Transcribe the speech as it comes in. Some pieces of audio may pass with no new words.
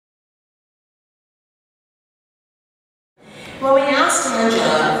When we asked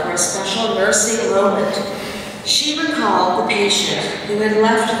Angela for a special nursing moment, she recalled the patient who had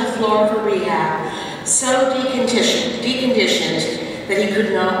left the floor for rehab so deconditioned that he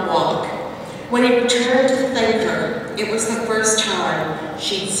could not walk. When he returned to thank her, it was the first time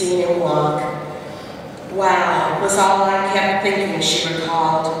she'd seen him walk. Wow, was all I kept thinking, she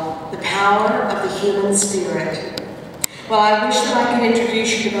recalled. The power of the human spirit. Well, I wish that I could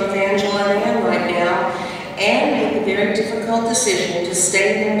introduce you to both Angela and Ann right now, and make the very difficult decision to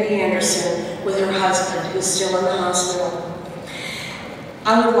stay in MD Anderson with her husband, who's still in the hospital.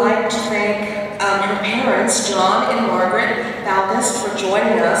 I would like to thank her parents, John and Margaret Valdez, for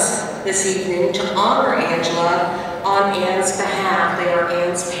joining us this evening to honor Angela on Ann's behalf. They are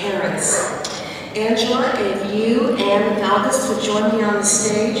Ann's parents. Angela, if you and Valdez would join me on the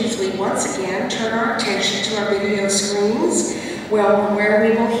stage as we once again turn our attention to our video screens, where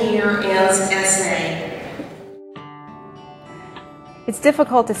we will hear Ann's essay. It's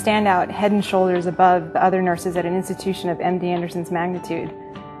difficult to stand out head and shoulders above the other nurses at an institution of MD Anderson's magnitude,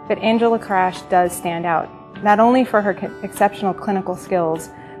 but Angela Krach does stand out, not only for her exceptional clinical skills,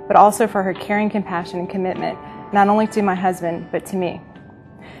 but also for her caring compassion and commitment, not only to my husband, but to me.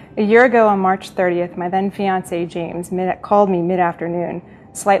 A year ago on March 30th, my then fiancé James called me mid-afternoon,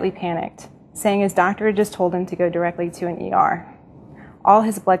 slightly panicked, saying his doctor had just told him to go directly to an ER. All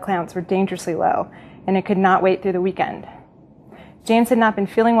his blood counts were dangerously low, and it could not wait through the weekend. James had not been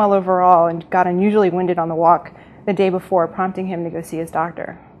feeling well overall and got unusually winded on the walk the day before, prompting him to go see his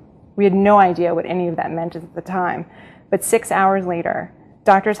doctor. We had no idea what any of that meant at the time, but 6 hours later,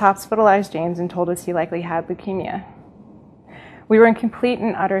 doctors hospitalized James and told us he likely had leukemia. We were in complete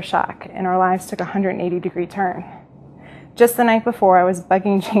and utter shock, and our lives took a 180-degree turn. Just the night before, I was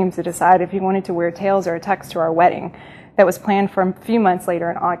bugging James to decide if he wanted to wear tails or a tux to our wedding that was planned for a few months later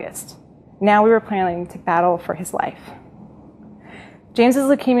in August. Now we were planning to battle for his life. James's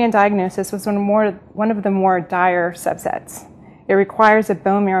leukemia diagnosis was one of the more dire subsets. It requires a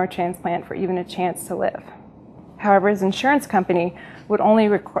bone marrow transplant for even a chance to live. However, his insurance company would only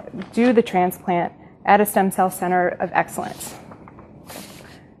do the transplant at a stem cell center of excellence.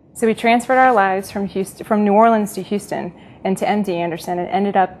 So we transferred our lives from New Orleans to Houston and to MD Anderson and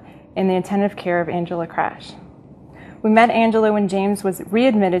ended up in the attentive care of Angela Krach. We met Angela when James was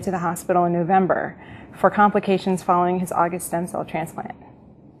readmitted to the hospital in November for complications following his August stem cell transplant.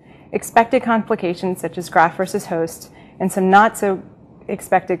 Expected complications such as graft versus host and some not so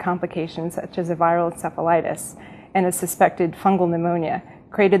expected complications such as a viral encephalitis and a suspected fungal pneumonia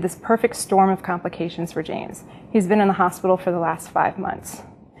created this perfect storm of complications for James. He's been in the hospital for the last 5 months,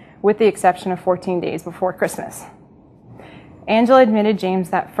 with the exception of 14 days before Christmas. Angela admitted James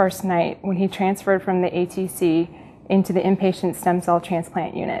that first night when he transferred from the ATC into the inpatient stem cell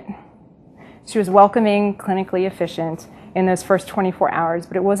transplant unit. She was welcoming, clinically efficient in those first 24 hours,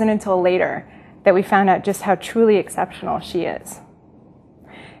 but it wasn't until later that we found out just how truly exceptional she is.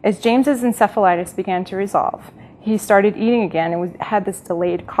 As James's encephalitis began to resolve, he started eating again and had this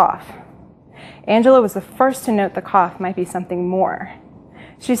delayed cough. Angela was the first to note the cough might be something more.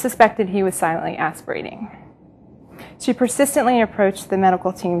 She suspected he was silently aspirating. She persistently approached the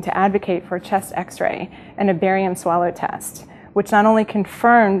medical team to advocate for a chest x-ray and a barium swallow test, which not only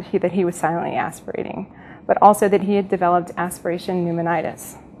confirmed that he was silently aspirating, but also that he had developed aspiration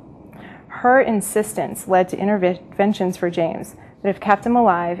pneumonitis. Her insistence led to interventions for James that have kept him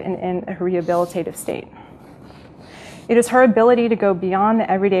alive and in a rehabilitative state. It is her ability to go beyond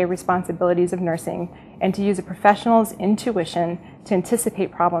the everyday responsibilities of nursing and to use a professional's intuition to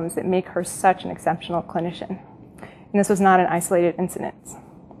anticipate problems that make her such an exceptional clinician. And this was not an isolated incident.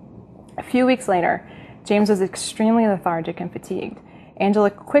 A few weeks later, James was extremely lethargic and fatigued. Angela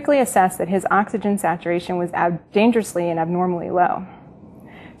quickly assessed that his oxygen saturation was dangerously and abnormally low.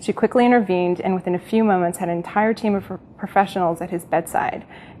 She quickly intervened and within a few moments had an entire team of professionals at his bedside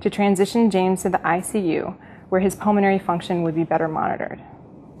to transition James to the ICU, where his pulmonary function would be better monitored.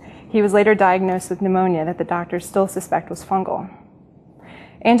 He was later diagnosed with pneumonia that the doctors still suspect was fungal.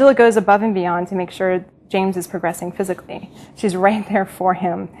 Angela goes above and beyond to make sure James is progressing physically. She's right there for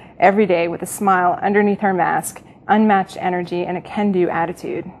him every day with a smile underneath her mask, unmatched energy, and a can-do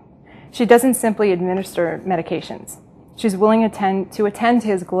attitude. She doesn't simply administer medications. She's willing to attend to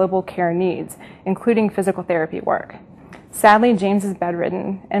his global care needs, including physical therapy work. Sadly, James is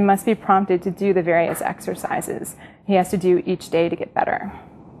bedridden and must be prompted to do the various exercises he has to do each day to get better.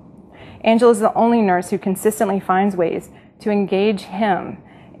 Angela is the only nurse who consistently finds ways to engage him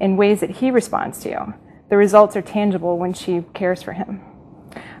in ways that he responds to. The results are tangible when she cares for him.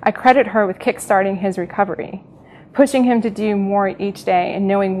 I credit her with kickstarting his recovery, pushing him to do more each day and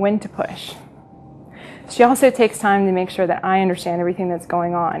knowing when to push. She also takes time to make sure that I understand everything that's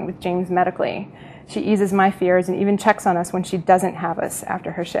going on with James medically. She eases my fears and even checks on us when she doesn't have us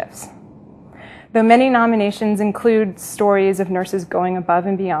after her shifts. Though many nominations include stories of nurses going above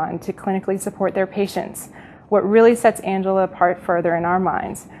and beyond to clinically support their patients, what really sets Angela apart further in our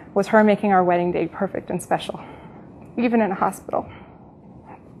minds was her making our wedding day perfect and special, even in a hospital.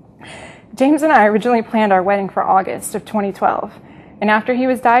 James and I originally planned our wedding for August of 2012, and after he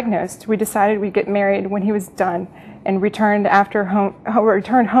was diagnosed, we decided we'd get married when he was done and returned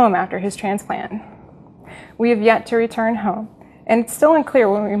home after his transplant. We have yet to return home, and it's still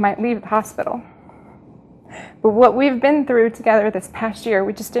unclear when we might leave the hospital. But what we've been through together this past year,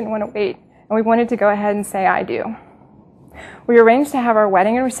 we just didn't want to wait, and we wanted to go ahead and say I do. We arranged to have our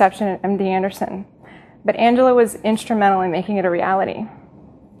wedding and reception at MD Anderson, but Angela was instrumental in making it a reality.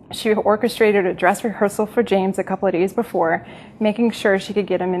 She orchestrated a dress rehearsal for James a couple of days before, making sure she could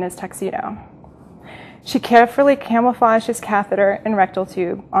get him in his tuxedo. She carefully camouflaged his catheter and rectal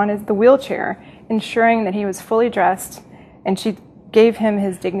tube on the wheelchair, ensuring that he was fully dressed, and she gave him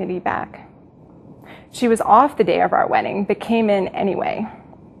his dignity back. She was off the day of our wedding, but came in anyway.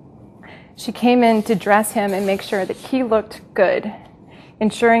 She came in to dress him and make sure that he looked good,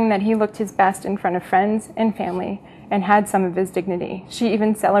 ensuring that he looked his best in front of friends and family and had some of his dignity. She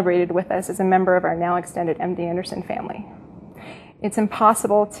even celebrated with us as a member of our now extended MD Anderson family. It's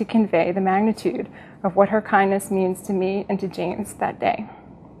impossible to convey the magnitude of what her kindness means to me and to James that day.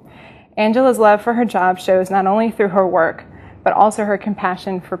 Angela's love for her job shows not only through her work, but also her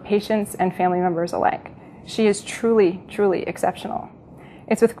compassion for patients and family members alike. She is truly, truly exceptional.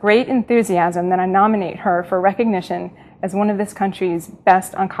 It's with great enthusiasm that I nominate her for recognition as one of this country's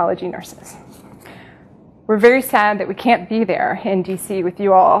best oncology nurses. We're very sad that we can't be there in DC with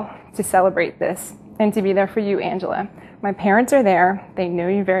you all to celebrate this and to be there for you, Angela. My parents are there. They know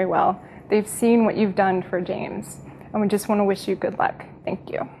you very well. They've seen what you've done for James, and we just want to wish you good luck. Thank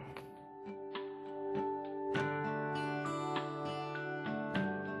you.